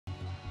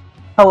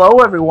Hello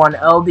everyone,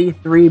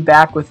 LD3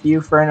 back with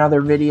you for another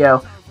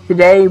video.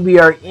 Today we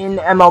are in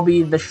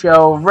MLB The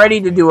Show,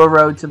 ready to do a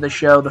road to the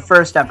show, the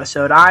first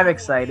episode. I'm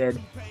excited.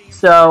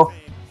 So,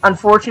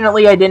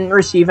 unfortunately I didn't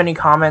receive any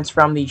comments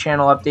from the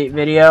channel update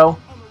video.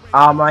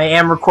 I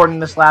am recording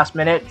this last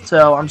minute,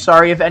 so I'm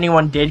sorry if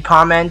anyone did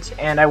comment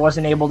and I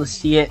wasn't able to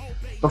see it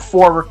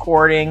before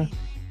recording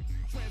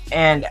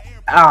and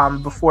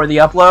before the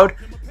upload.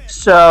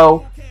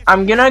 So,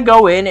 I'm gonna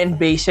go in and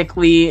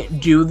basically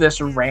do this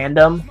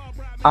random.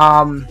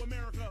 I'm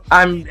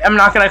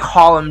not gonna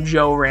call him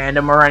Joe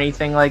Random or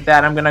anything like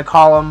that. I'm gonna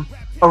call him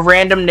a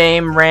random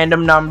name,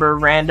 random number,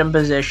 random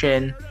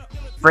position,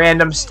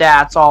 random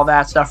stats, all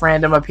that stuff,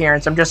 random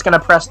appearance. I'm just gonna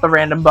press the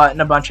random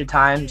button a bunch of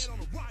times.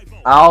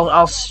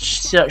 I'll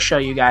show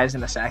you guys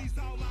in a sec.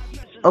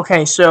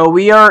 Okay, so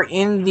we are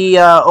in the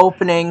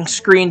opening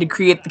screen to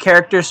create the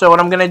character. So what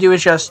I'm gonna do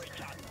is just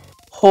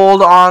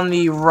hold on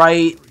the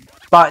right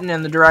button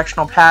in the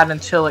directional pad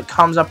until it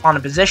comes up on a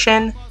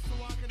position.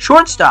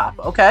 Shortstop,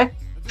 okay.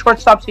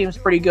 Shortstop seems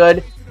pretty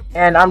good.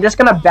 And I'm just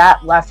going to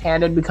bat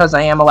left-handed because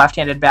I am a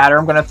left-handed batter.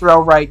 I'm going to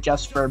throw right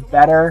just for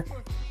better.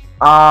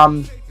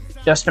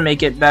 Just to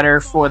make it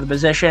better for the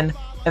position.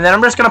 And then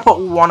I'm just going to put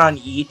one on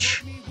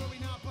each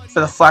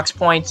for the flex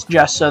points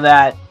just so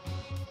that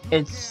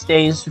it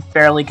stays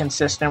fairly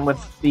consistent with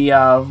the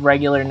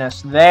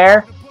regularness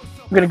there.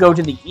 I'm going to go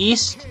to the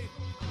east.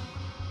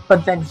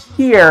 But then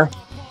here,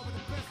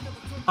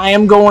 I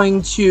am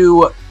going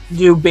to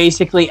do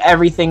basically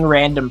everything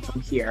random from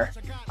here.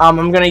 I'm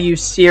going to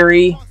use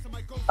Siri.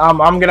 I'm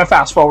going to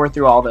fast forward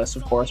through all this,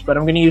 of course, but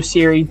I'm going to use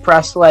Siri,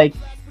 press,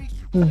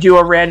 do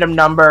a random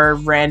number,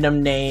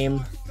 random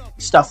name,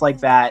 stuff like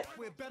that.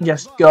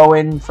 Just go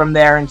in from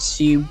there and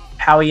see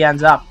how he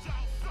ends up.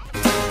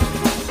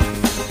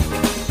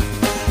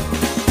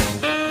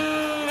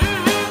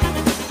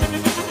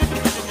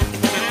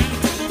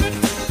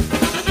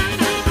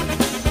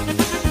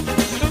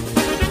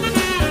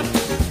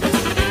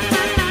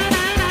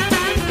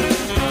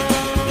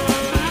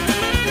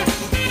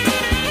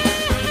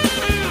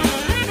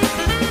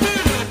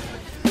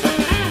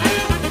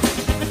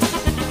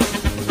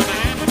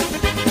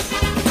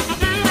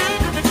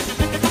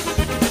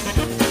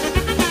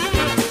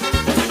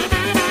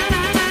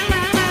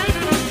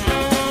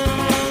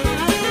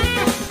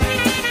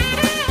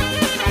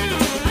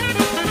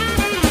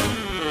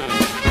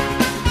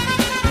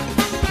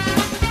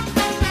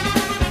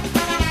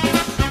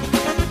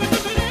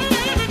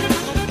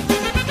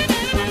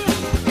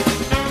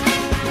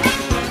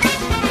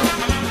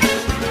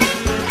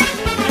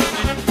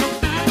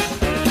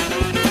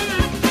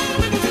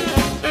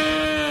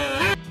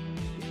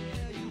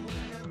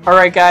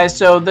 Alright guys,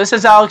 so this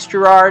is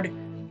Gerhard.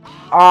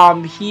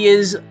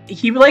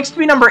 He likes to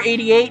be number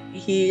 88.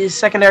 His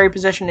secondary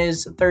position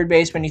is third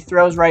baseman. He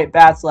throws right,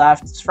 bats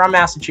left. He's from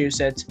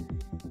Massachusetts.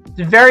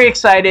 He's very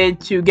excited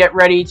to get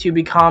ready to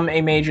become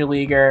a major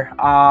leaguer.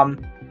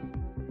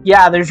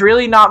 Yeah, there's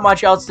really not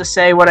much else to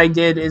say. What I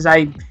did is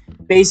I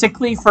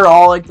basically, for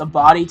all the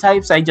body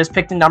types, I just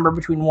picked a number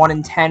between 1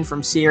 and 10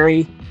 from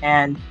Siri,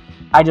 and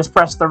I just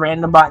pressed the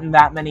random button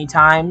that many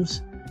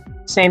times.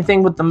 Same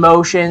thing with the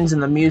motions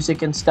and the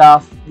music and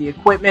stuff. The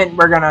equipment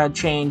we're going to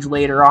change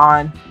later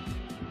on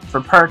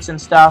for perks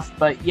and stuff.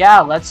 But yeah,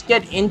 let's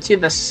get into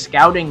the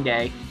scouting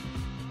day.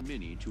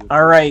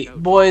 Alright,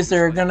 boys,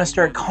 they're going to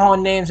start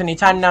calling names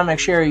anytime now. Make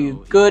sure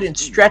you're good and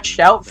stretched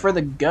out for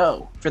the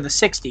go. For the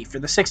 60. For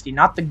the 60,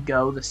 not the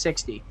go, the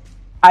 60.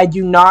 I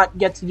do not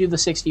get to do the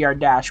 60-yard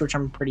dash, which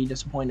I'm pretty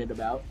disappointed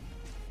about.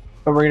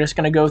 But we're just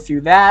going to go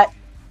through that.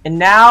 And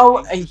now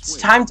it's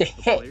time to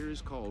hit.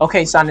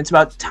 Okay, son, it's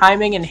about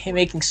timing and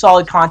making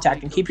solid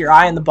contact, and keep your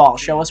eye on the ball.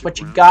 Show us what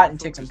you got and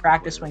take some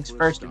practice swings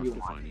first if you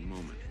want.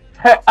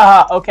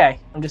 Okay,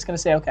 I'm just going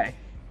to say okay.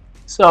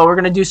 So we're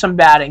going to do some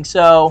batting.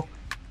 So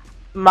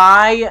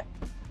my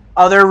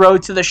other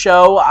road to the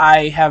show,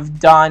 I have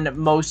done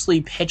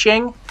mostly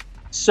pitching,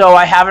 so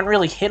I haven't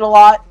really hit a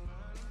lot.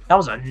 That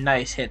was a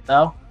nice hit,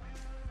 though.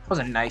 That was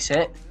a nice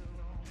hit.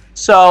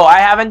 So I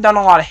haven't done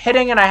a lot of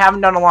hitting, and I haven't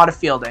done a lot of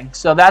fielding.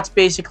 So that's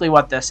basically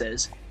what this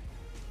is.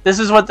 This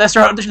is what this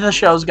road to the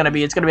show is going to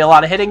be. It's going to be a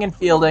lot of hitting and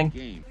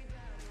fielding.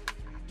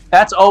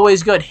 That's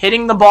always good.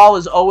 Hitting the ball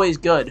is always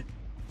good.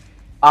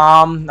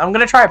 I'm going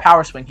to try a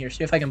power swing here.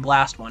 See if I can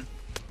blast one.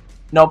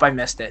 Nope, I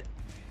missed it.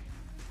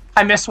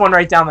 I missed one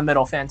right down the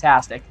middle.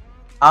 Fantastic.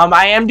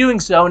 I am doing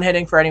zone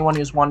hitting for anyone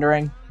who's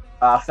wondering.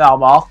 Foul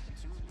ball.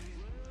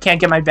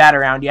 Can't get my bat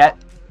around yet.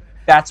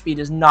 Bat speed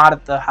is not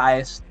at the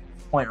highest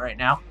point right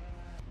now.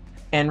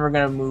 And we're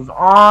going to move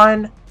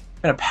on. I'm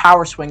going to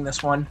power swing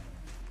this one.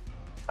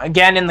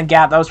 Again, in the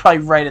gap. That was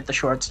probably right at the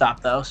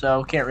shortstop, though,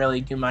 so can't really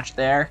do much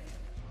there.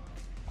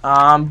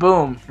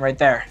 Boom. Right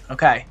there.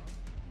 Okay.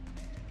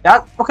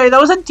 That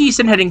was a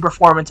decent hitting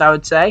performance, I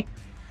would say.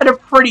 Had a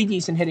pretty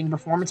decent hitting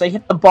performance. I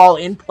hit the ball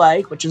in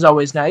play, which is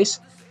always nice.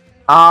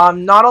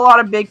 Not a lot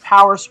of big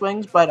power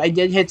swings, but I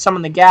did hit some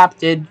in the gap,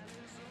 did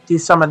do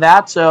some of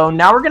that. So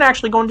now we're going to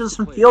actually go into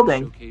some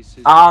fielding.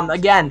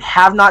 Again,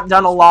 have not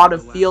done a lot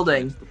of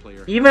fielding.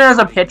 Even as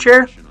a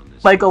pitcher,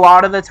 Like, a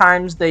lot of the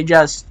times, they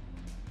just,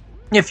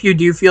 if you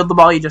do field the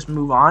ball, you just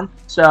move on.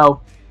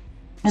 So,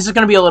 this is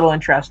going to be a little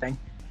interesting.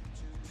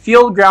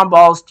 Field ground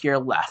balls to your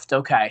left.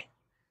 Okay.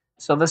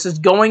 So, this is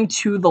going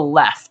to the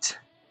left.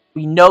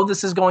 We know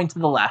this is going to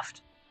the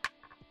left.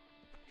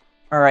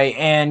 Alright,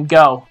 and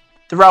go.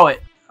 Throw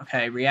it.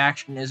 Okay,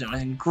 reaction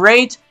isn't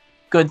great.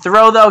 Good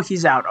throw, though.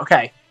 He's out.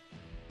 Okay.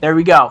 There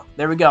we go.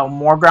 There we go.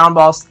 More ground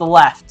balls to the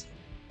left.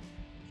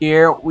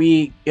 Here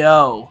we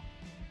go.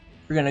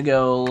 We're going to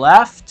go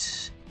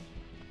left.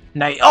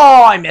 Nice.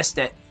 Oh, I missed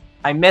it.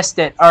 I missed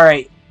it.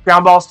 Alright,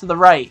 ground balls to the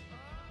right.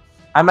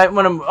 I might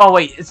want to... Oh,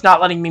 wait. It's not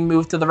letting me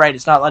move to the right.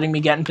 It's not letting me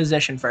get in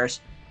position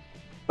first.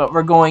 But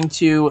we're going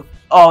to...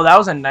 Oh, that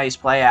was a nice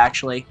play,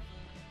 actually.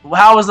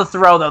 How was the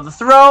throw, though? The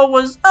throw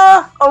was,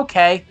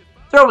 okay.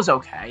 Throw was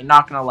okay,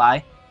 not gonna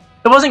lie.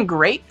 It wasn't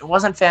great, it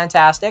wasn't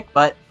fantastic,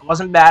 but it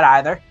wasn't bad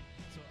either.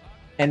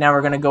 And now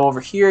we're gonna go over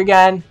here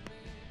again.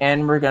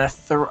 And we're gonna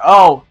throw...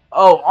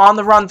 Oh, on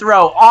the run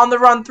throw, on the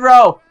run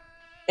throw!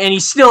 And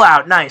he's still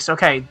out, nice,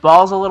 okay.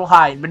 Ball's a little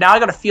high, but now I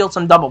gotta field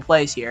some double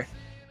plays here.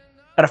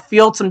 Gotta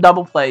field some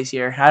double plays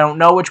here. I don't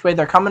know which way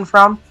they're coming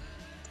from.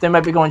 They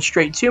might be going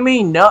straight to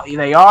me. No,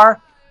 they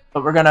are.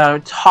 But we're gonna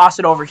toss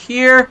it over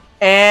here.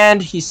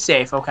 And he's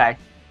safe, okay.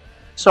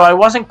 So I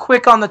wasn't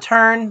quick on the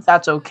turn.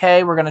 That's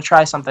okay. We're going to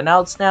try something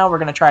else now. We're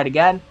going to try it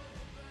again.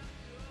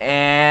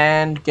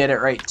 And get it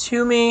right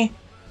to me.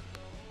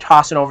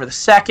 Toss it over the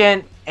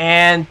second.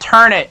 And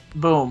turn it.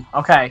 Boom.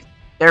 Okay.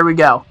 There we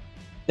go.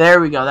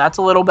 There we go. That's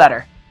a little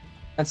better.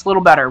 That's a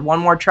little better. One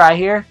more try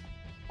here.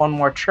 One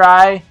more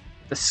try.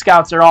 The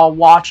scouts are all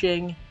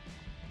watching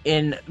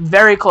in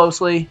very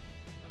closely.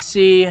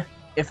 See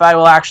if I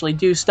will actually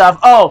do stuff.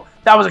 Oh,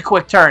 that was a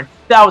quick turn.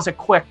 That was a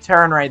quick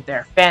turn right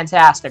there.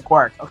 Fantastic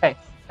work. Okay,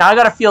 now I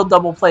got to field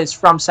double plays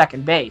from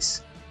second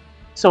base.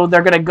 So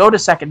they're going to go to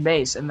second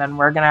base, and then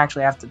we're going to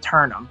actually have to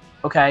turn them.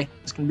 Okay,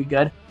 it's going to be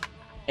good.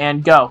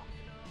 And go.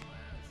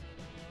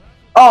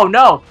 Oh,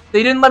 no.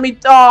 They didn't let me...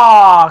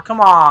 Oh,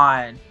 come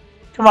on.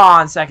 Come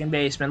on, second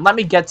baseman. Let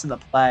me get to the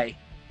play.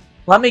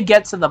 Let me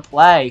get to the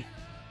play.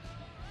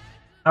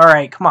 All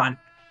right, come on. All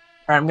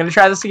right, I'm going to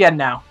try this again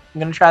now. I'm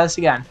going to try this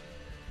again.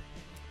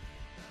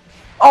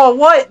 Oh,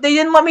 what? They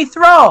didn't let me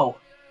throw.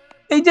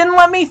 They didn't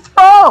let me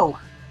throw.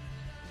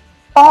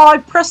 Oh, I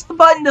pressed the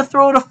button to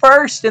throw to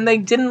first, and they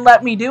didn't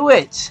let me do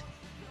it.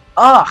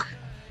 Ugh.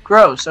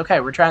 Gross. Okay,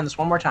 we're trying this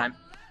one more time.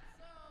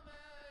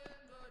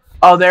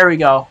 Oh, there we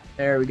go.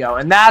 There we go.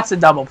 And that's a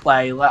double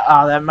play.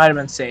 That might have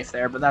been safe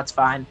there, but that's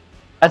fine.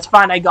 That's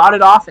fine. I got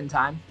it off in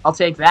time. I'll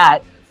take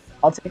that.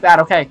 I'll take that.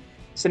 Okay.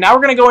 So now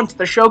we're going to go into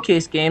the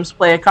showcase games,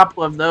 play a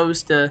couple of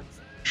those to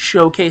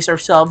showcase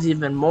ourselves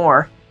even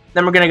more.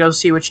 Then we're going to go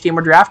see which team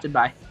we're drafted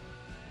by.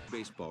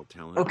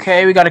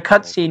 Okay, we got a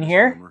cutscene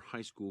here.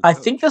 I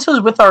think this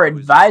was with our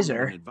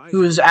advisor,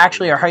 who is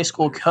actually our high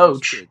school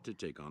coach.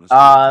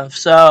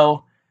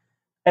 So,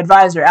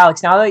 advisor,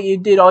 Alex, now that you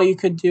did all you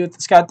could do at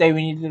the scout day,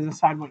 we need to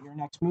decide what your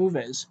next move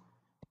is.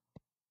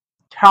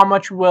 How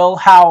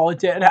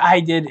did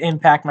I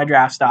impact my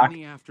draft stock?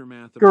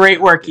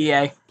 Great work,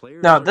 EA.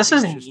 No, this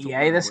isn't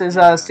EA. This is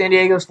San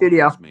Diego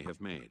Studio.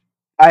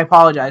 I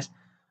apologize.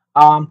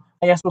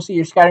 I guess we'll see.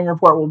 Your scouting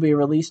report will be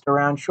released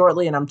around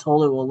shortly, and I'm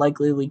told it will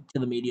likely leak to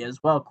the media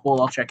as well. Cool,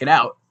 I'll check it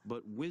out.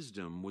 But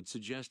wisdom would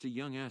suggest a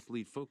young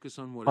athlete focus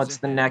on what's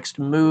the next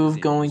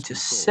move going to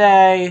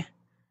say?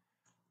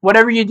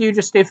 Whatever you do,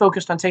 just stay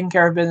focused on taking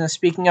care of business.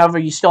 Speaking of, are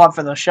you still up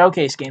for those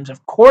showcase games?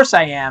 Of course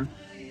I am.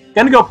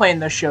 Gonna go play in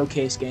those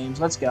showcase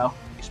games. Let's go.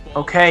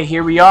 Okay,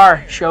 here we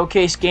are.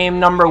 Showcase game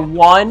number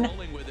 1.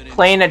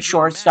 Playing at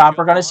shortstop.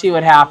 We're gonna see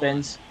what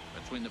happens.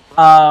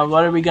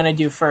 What are we going to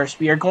do first?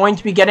 We are going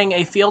to be getting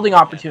a fielding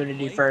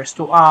opportunity first.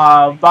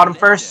 Bottom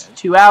first,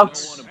 2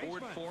 outs.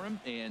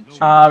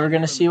 We're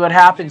going to see what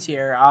happens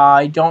here.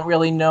 I don't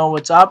really know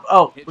what's up.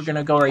 Oh, we're going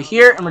to go right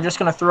here, and we're just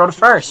going to throw to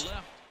first.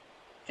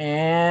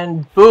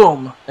 And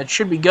boom. That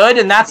should be good,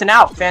 and that's an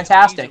out.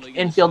 Fantastic.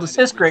 Infield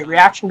assist, great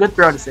reaction, good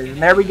throw decision.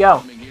 There we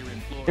go.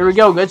 Here we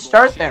go. Good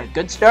start there.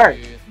 Good start.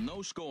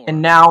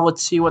 And now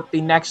let's see what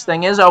the next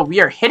thing is. Oh, we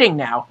are hitting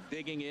now.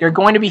 You're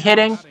going to be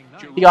hitting.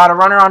 You got a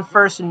runner on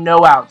first and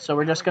no out. So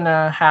we're just going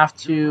to have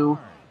to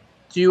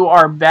do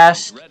our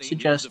best to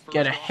just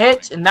get a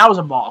hit. And that was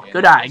a ball.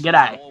 Good eye. Good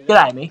eye. Good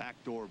eye, me.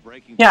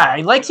 Yeah,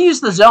 I like to use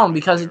the zone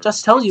because it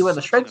just tells you where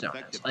the strike zone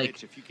is.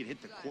 Like,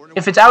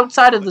 if it's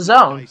outside of the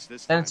zone,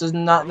 then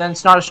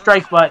it's not a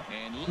strike, but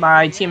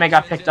my teammate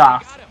got picked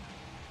off.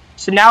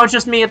 So now it's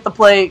just me at the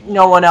plate,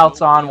 no one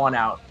else on, 1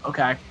 out.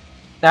 Okay.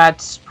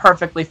 That's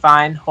perfectly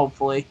fine,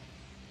 hopefully.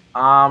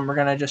 We're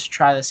going to just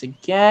try this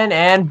again,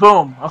 and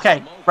boom.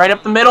 Okay, right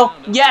up the middle.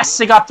 Yes,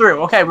 it got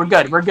through. Okay, we're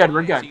good. We're good.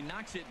 We're good.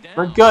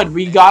 We're good.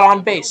 We got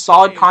on base.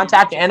 Solid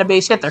contact and a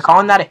base hit. They're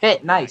calling that a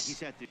hit.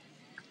 Nice.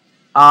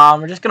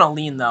 We're just going to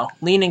lean, though.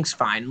 Leaning's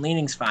fine.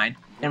 Leaning's fine.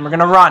 And we're going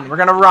to run. We're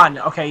going to run.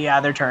 Okay,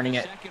 yeah, they're turning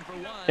it.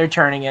 They're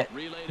turning it.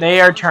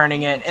 They are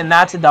turning it, and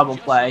that's a double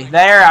play.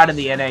 They're out of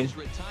the inning.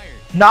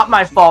 Not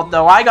my fault,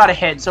 though. I got a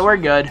hit, so we're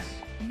good.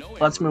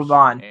 Let's move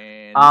on.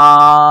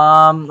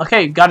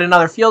 Okay, got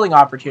another fielding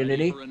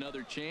opportunity.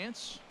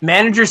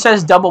 Manager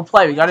says double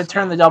play. We got to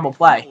turn the double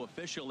play.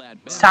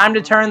 It's time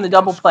to turn the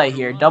double play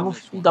here.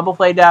 Double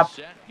play depth.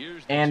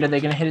 And are they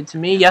going to hit it to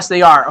me? Yes,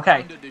 they are.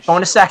 Okay,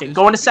 going to second.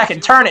 Going to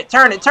second. Turn it.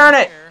 Turn it. Turn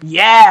it.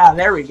 Yeah,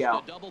 there we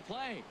go.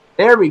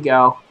 There we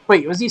go.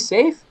 Wait, was he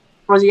safe?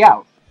 Or was he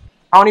out?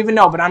 I don't even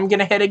know, but I'm going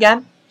to hit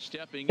again.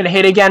 Going to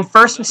hit again.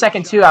 First and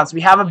second, 2 outs.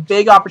 We have a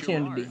big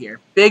opportunity here.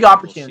 Big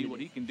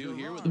opportunity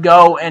to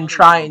go and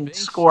try and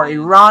score a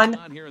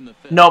run.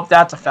 Nope,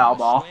 that's a foul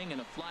ball.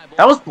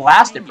 That was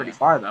blasted pretty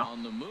far, though.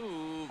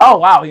 Oh,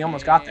 wow, he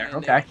almost got there.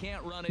 Okay.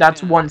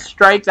 That's 1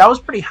 strike. That was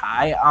pretty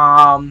high.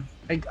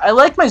 I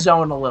like my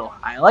zone a little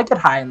high. I like it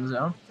high in the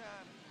zone.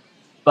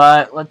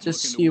 But let's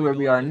just see where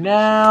we are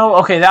now.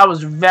 Okay, that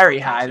was very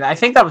high. I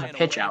think that was a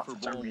pitch out for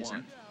some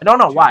reason. I don't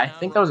know why. I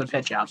think that was a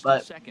pitch out,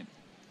 but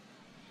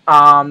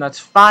that's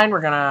fine.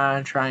 We're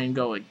gonna try and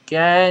go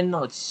again.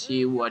 Let's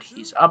see what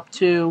he's up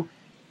to.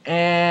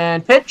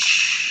 And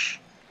pitch.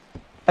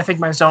 I think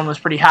my zone was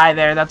pretty high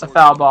there. That's a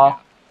foul ball.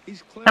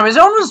 And my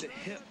zone was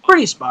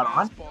pretty spot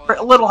on.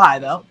 A little high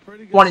though.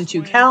 1 and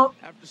 2 count.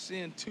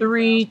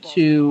 3,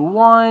 2,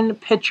 1.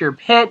 Pitcher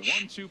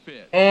pitch.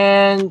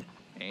 And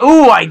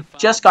ooh, I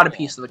just got a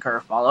piece of the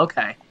curveball.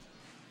 Okay.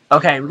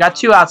 Okay, we got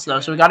 2 outs though,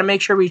 so we got to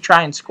make sure we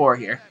try and score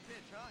here.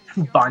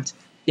 Bunt.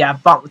 Yeah,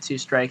 bunt with 2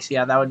 strikes.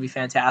 Yeah, that would be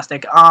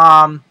fantastic.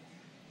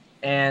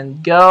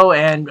 And go,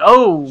 and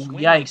oh,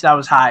 yikes, that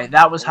was high.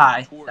 That was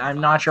high.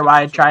 I'm not sure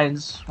why I tried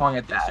and swung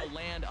at that.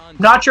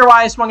 Not sure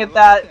why I swung at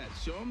that.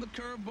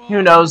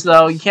 Who knows,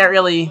 though? You can't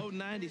really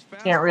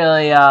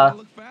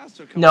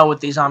know with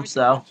these umps,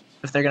 though,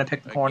 if they're going to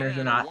pick the corners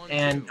or not.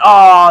 And,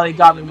 oh, they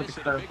got me with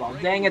the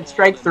curveball. Dang it,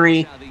 strike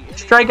 3.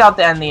 Strikeout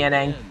to end the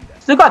inning.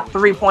 Still got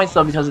 3 points,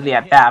 though, because of the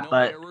at-bat,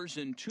 but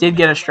did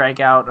get a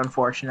strikeout,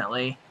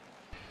 unfortunately.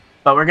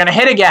 But we're going to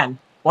hit again.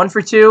 1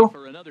 for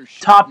 2.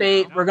 Top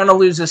 8. We're going to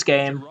lose this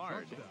game.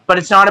 But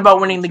it's not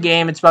about winning the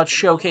game. It's about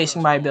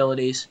showcasing my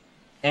abilities.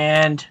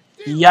 And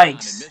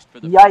yikes.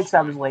 Yikes,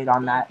 I was late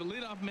on that.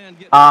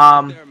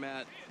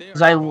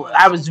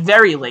 I was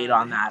very late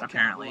on that,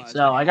 apparently.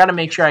 So I got to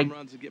make sure I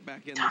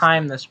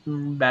time this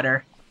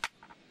better.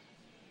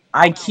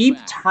 I keep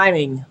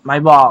timing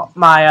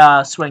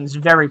my swings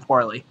very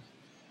poorly.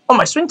 Oh,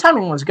 my swing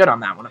timing was good on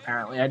that one,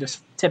 apparently. I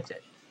just tipped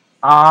it.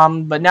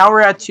 But now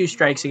we're at 2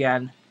 strikes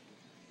again.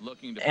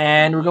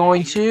 And we're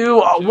going to...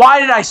 why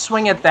did I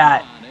swing at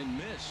that?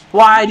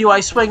 Why do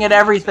I swing at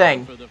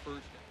everything?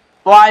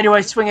 Why do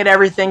I swing at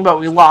everything but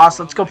we lost?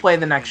 Let's go play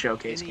the next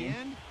showcase game.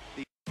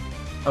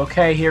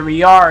 Okay, here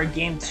we are.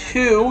 Game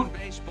 2.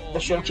 The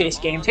showcase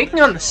game.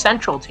 Taking on the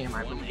Central team,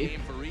 I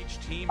believe.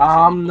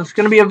 It's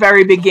going to be a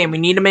very big game. We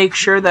need to make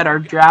sure that our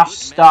draft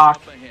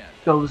stock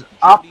goes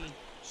up.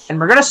 And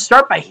we're going to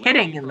start by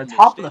hitting in the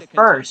top of the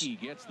first.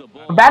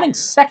 We're batting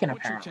second,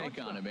 apparently.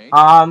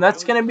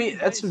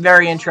 That's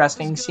very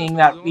interesting, seeing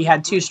that we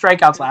had 2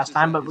 strikeouts last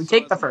time, but we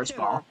take the first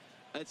ball.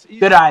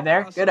 Good eye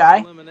there. Good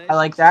eye. I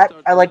like that.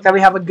 I like that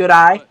we have a good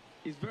eye.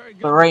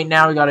 But right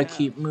now, we got to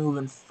keep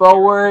moving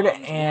forward.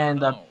 And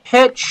the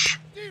pitch.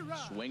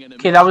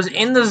 Okay, that was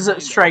in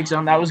the strike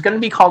zone. That was going to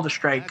be called a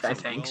strike, I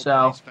think.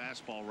 So,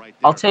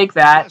 I'll take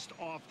that.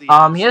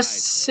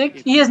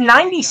 He has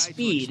 90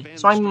 speed,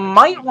 so I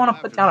might want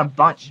to put down a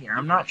bunt here.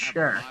 I'm not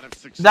sure.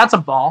 That's a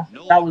ball.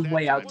 That was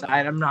way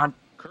outside.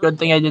 Good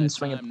thing I didn't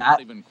swing at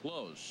that.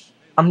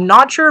 I'm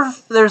not sure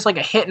if there's like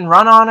a hit and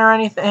run on or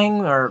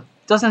anything, or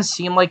it doesn't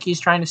seem like he's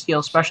trying to steal,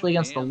 especially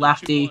against the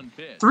lefty.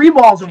 3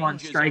 balls and 1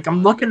 strike.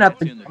 I'm looking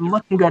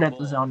good at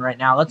the zone right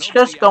now. Let's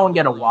just go and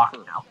get a walk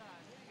now.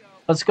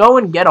 Let's go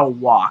and get a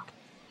walk.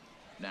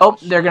 Oh,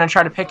 they're going to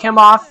try to pick him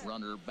off.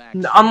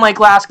 Unlike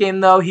last game,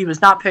 though, he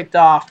was not picked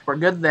off. We're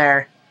good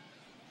there.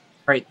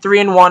 All right, 3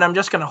 and 1. I'm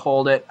just going to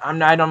hold it.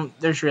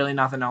 There's really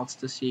nothing else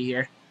to see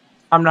here.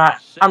 I'm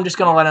just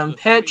going to let him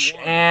pitch.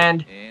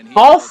 And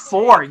ball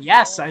 4.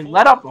 Yes, I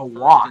let up a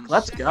walk.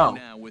 Let's go.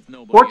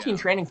 14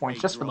 training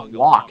points just for the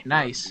walk.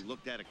 Nice.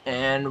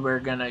 And we're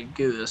going to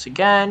do this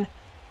again.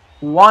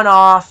 1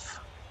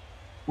 off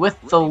with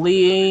the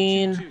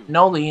lean.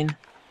 No lean.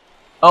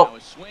 Oh,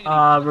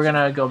 we're going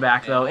to go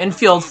back, though.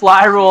 Infield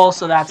fly rule,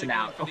 so that's an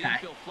out. Okay.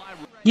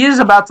 He is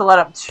about to let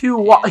up 2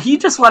 walks. He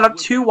just let up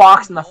 2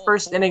 walks in the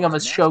first inning of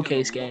his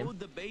showcase game.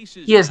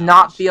 He is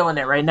not feeling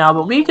it right now,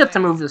 but we get to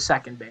move to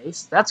second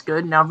base. That's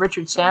good. Now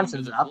Richard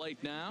Sampson's up.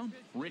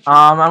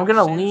 I'm going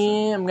to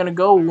lean. I'm going to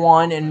go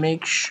 1 and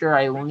make sure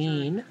I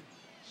lean.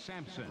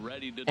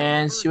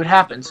 And see what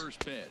happens.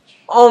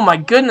 Oh, my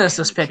goodness,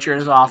 this pitcher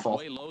is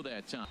awful.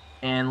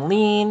 And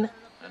lean.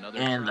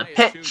 And the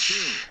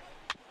pitch.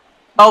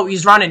 Oh,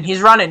 he's running.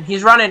 He's running.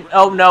 He's running.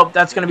 Oh, no.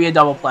 That's going to be a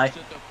double play.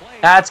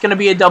 That's going to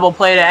be a double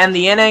play to end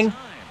the inning.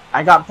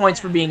 I got points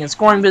for being in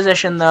scoring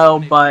position, though,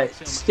 but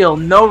still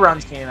no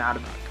runs came out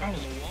of it.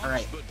 All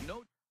right.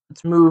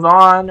 Let's move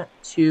on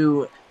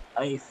to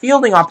a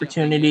fielding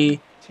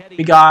opportunity.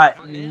 We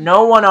got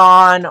no one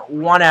on,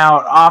 1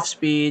 out, off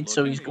speed,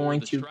 so he's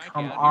going to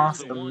come off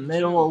the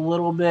middle a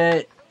little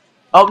bit.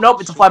 Oh,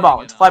 nope, it's a fly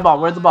ball. It's a fly ball.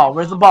 Where's the ball?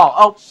 Where's the ball?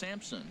 Oh,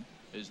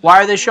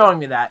 Why are they showing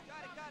me that?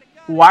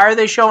 Why are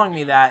they showing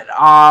me that?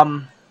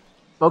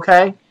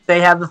 Okay.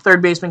 They have the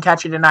third baseman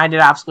catch it, and I did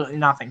absolutely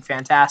nothing.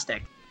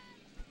 Fantastic.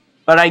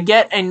 But I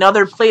get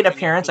another plate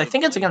appearance. I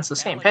think it's against the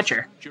same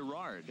pitcher.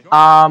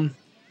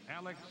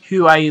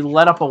 Who I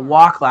let up a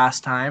walk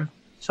last time.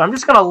 So I'm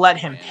just going to let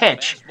him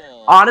pitch.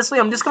 Honestly,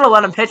 I'm just going to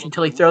let him pitch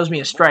until he throws me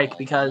a strike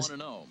because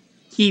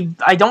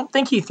I don't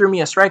think he threw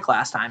me a strike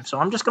last time. So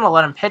I'm just going to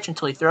let him pitch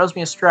until he throws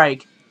me a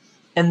strike.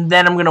 And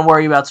then I'm going to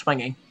worry about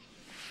swinging.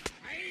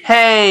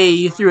 Hey,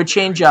 you threw a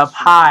changeup.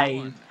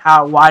 Hi.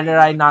 Why did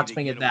I not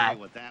swing at that?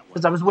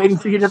 Because I was waiting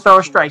for you to throw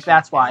a strike.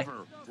 That's why.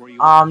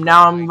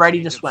 Now I'm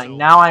ready to swing.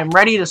 Now I'm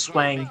ready to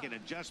swing.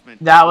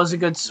 That was a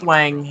good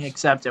swing,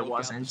 except it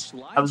wasn't.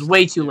 I was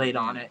way too late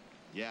on it.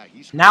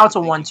 Now it's a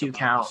 1-2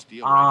 count.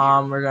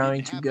 We're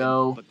going to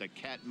go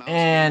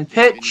and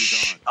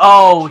pitch.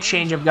 Oh,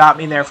 changeup got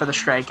me there for the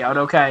strikeout.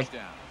 Okay.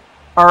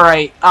 All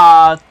right.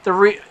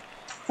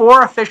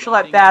 4 official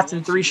at bats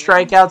and 3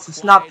 strikeouts.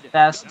 It's not the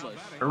best.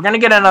 We're gonna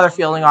get another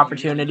fielding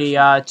opportunity.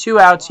 2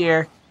 outs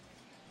here.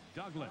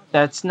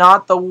 That's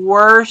not the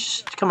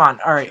worst. Come on.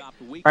 All right.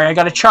 All right. I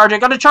got to charge.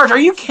 Are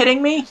you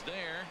kidding me?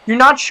 You're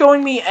not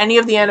showing me any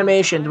of the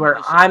animations where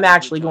I'm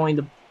actually going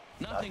to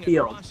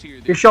field.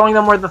 You're showing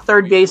them where the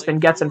third baseman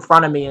gets in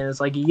front of me and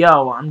is like,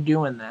 "Yo, I'm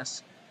doing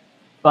this."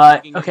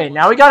 But okay,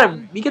 now we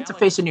get to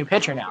face a new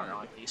pitcher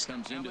now. At least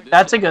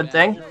that's a good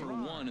thing.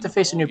 To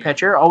face a new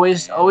pitcher,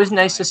 always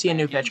nice to see a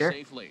new pitcher.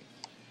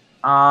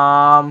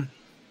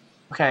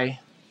 Okay.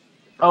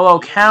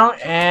 0-0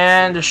 count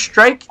and a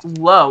strike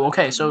low.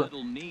 Okay, so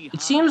it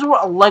seems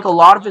like a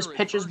lot of his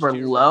pitches were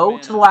low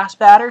to the last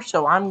batter,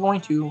 so I'm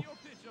going to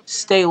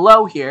stay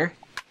low here.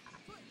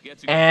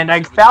 And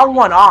I fouled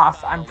one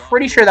off. I'm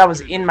pretty sure that was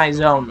in my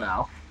zone,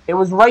 though. It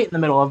was right in the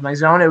middle of my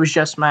zone. It was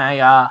just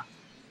my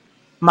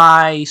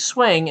my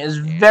swing is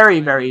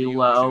very, very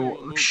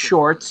low.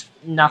 Short.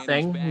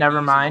 Nothing.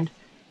 Never mind.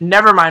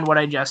 Never mind what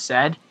I just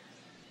said.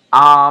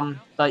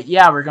 But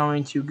yeah, we're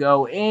going to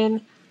go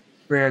in.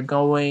 We're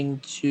going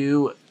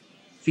to...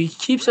 If he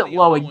keeps it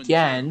low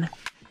again...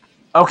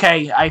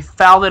 Okay, I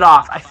fouled it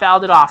off.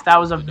 That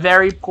was a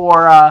very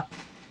poor...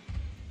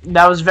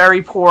 that was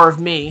very poor of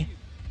me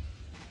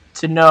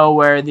to know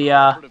where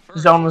the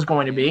zone was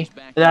going to be.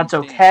 But that's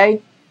okay.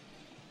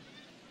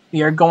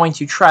 We are going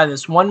to try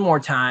this one more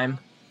time.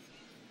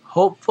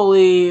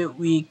 Hopefully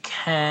we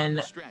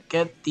can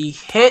get the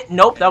hit.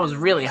 Nope, that was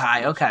really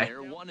high. Okay.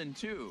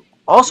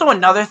 Also,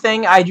 another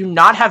thing, I do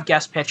not have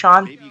guest pitch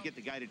on.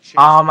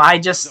 I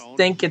just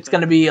think it's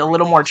going to be a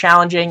little more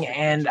challenging,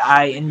 and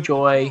I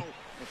enjoy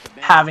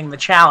having the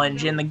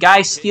challenge. And the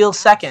guy steals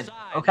second.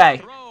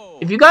 Okay.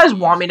 If you guys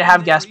want me to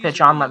have guest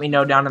pitch on, let me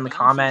know down in the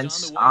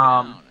comments.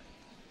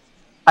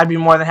 I'd be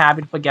more than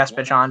happy to put guest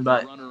pitch on,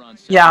 but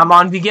yeah, I'm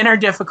on beginner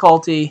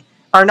difficulty.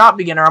 Or not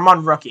beginner, I'm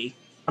on rookie.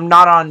 I'm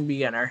not on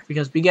beginner,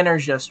 because beginner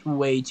is just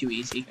way too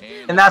easy.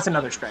 And that's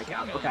another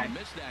strikeout. Okay.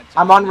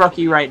 I'm on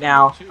rookie right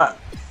now.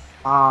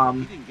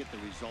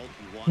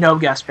 No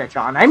guest pitch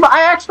on.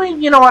 I actually,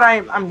 you know what,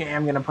 I'm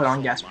going to put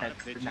on guest pitch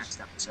for the next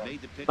episode.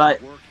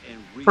 But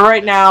for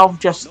right now,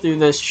 just through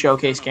this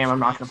showcase game, I'm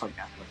not going to put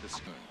guest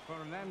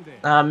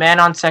pitch on. Man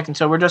on second,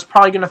 so we're just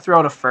probably going to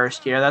throw to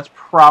first here. That's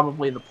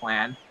probably the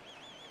plan.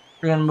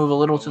 We're going to move a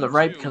little to the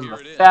right because of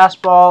the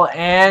fastball,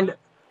 and...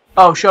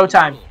 Oh,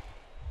 showtime.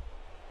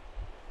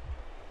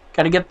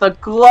 Gotta get the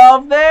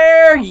glove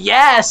there.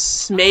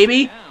 Yes,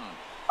 maybe.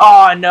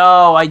 Oh,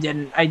 no, I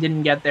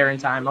didn't get there in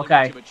time.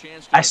 Okay.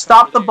 I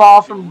stopped the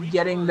ball from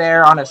getting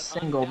there on a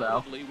single,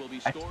 though.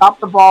 I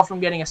stopped the ball from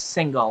getting a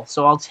single,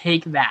 so I'll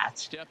take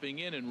that.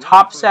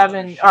 Top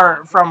 7,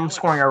 or from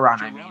scoring a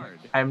run, I mean.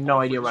 I have no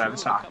idea what I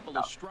was talking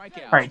about.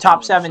 All right,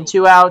 top 7,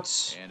 2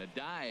 outs.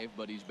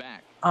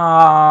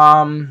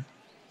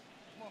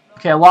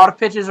 Okay, a lot of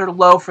pitches are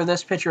low for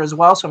this pitcher as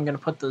well, so I'm going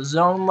to put the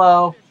zone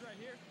low.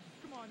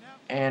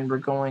 And we're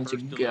going to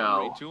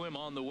go.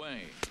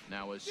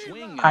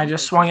 I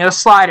just swung at a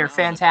slider.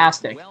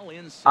 Fantastic.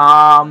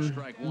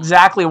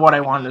 Exactly what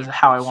I wanted,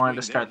 how I wanted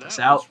to start this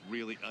out.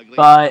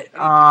 But,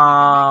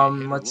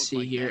 let's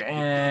see here.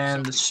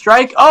 And the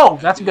strike. Oh,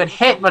 that's a good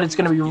hit, but it's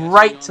going to be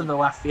right to the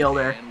left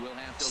fielder.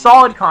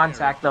 Solid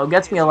contact, though.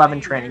 Gets me 11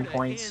 training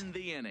points.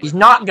 He's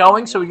not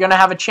going, so we're going to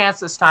have a chance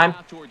this time.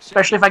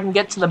 Especially if I can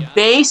get to the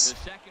base.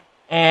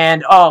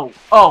 And,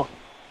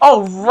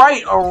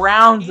 right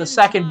around the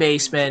second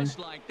baseman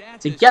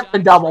to get the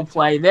double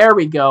play. There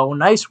we go.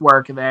 Nice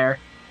work there.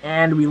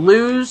 And we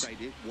lose.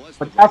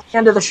 But that's the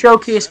end of the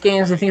showcase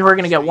games. I think we're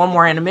going to get one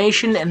more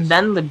animation and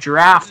then the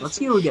draft. Let's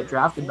see who we get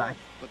drafted by.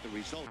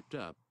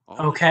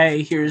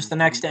 Okay, here's the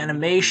next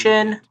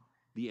animation.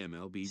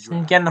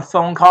 Getting a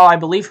phone call, I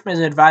believe, from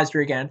his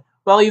advisor again.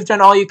 Well, you've done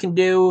all you can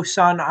do,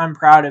 son. I'm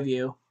proud of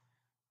you.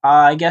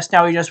 I guess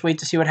now we just wait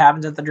to see what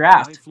happens at the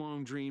draft.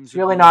 There's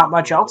really not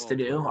much else to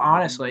do,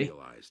 honestly.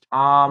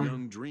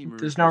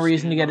 There's no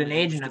reason to get an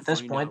agent at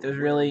this point. There's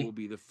really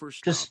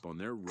just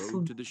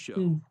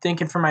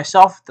thinking for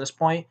myself at this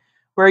point.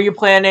 Where are you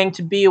planning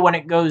to be when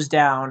it goes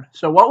down?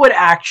 So what would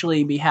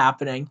actually be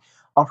happening?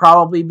 I'll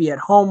probably be at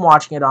home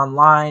watching it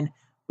online.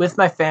 with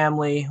my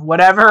family,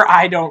 whatever,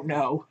 I don't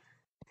know.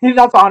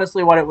 That's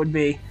honestly what it would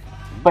be.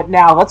 But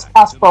now, let's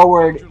fast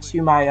forward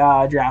to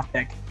my draft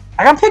pick.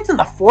 I got picked in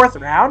the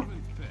 4th round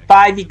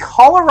by the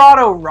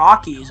Colorado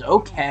Rockies.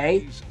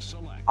 Okay.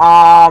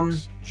 Alright,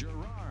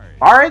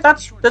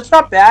 that's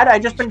not bad. I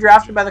just been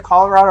drafted by the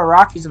Colorado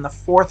Rockies in the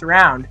 4th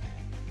round.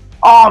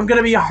 Oh, I'm going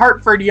to be a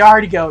Hartford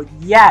Yard Goat.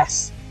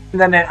 Yes.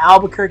 And then an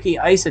Albuquerque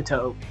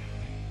Isotope.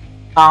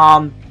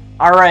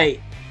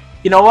 Alright.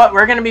 You know what?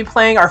 We're going to be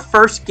playing our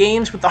first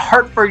games with the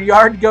Hartford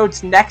Yard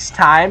Goats next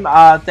time.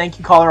 Thank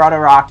you, Colorado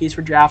Rockies,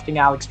 for drafting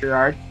Alex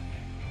Gerhard.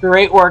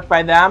 Great work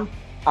by them.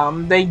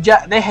 They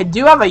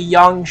do have a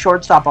young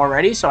shortstop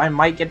already, so I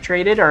might get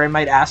traded, or I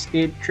might ask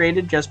to get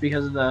traded just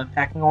because of the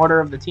pecking order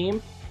of the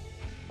team.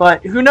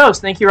 But who knows?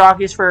 Thank you,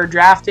 Rockies, for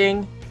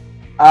drafting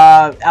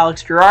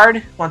Alex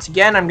Gerhard. Once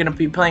again, I'm going to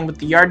be playing with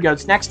the Yard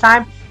Goats next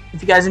time.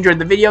 If you guys enjoyed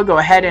the video, go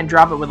ahead and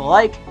drop it with a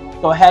like.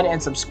 Go ahead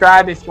and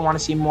subscribe if you want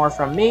to see more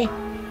from me.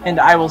 And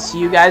I will see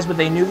you guys with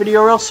a new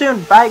video real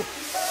soon. Bye!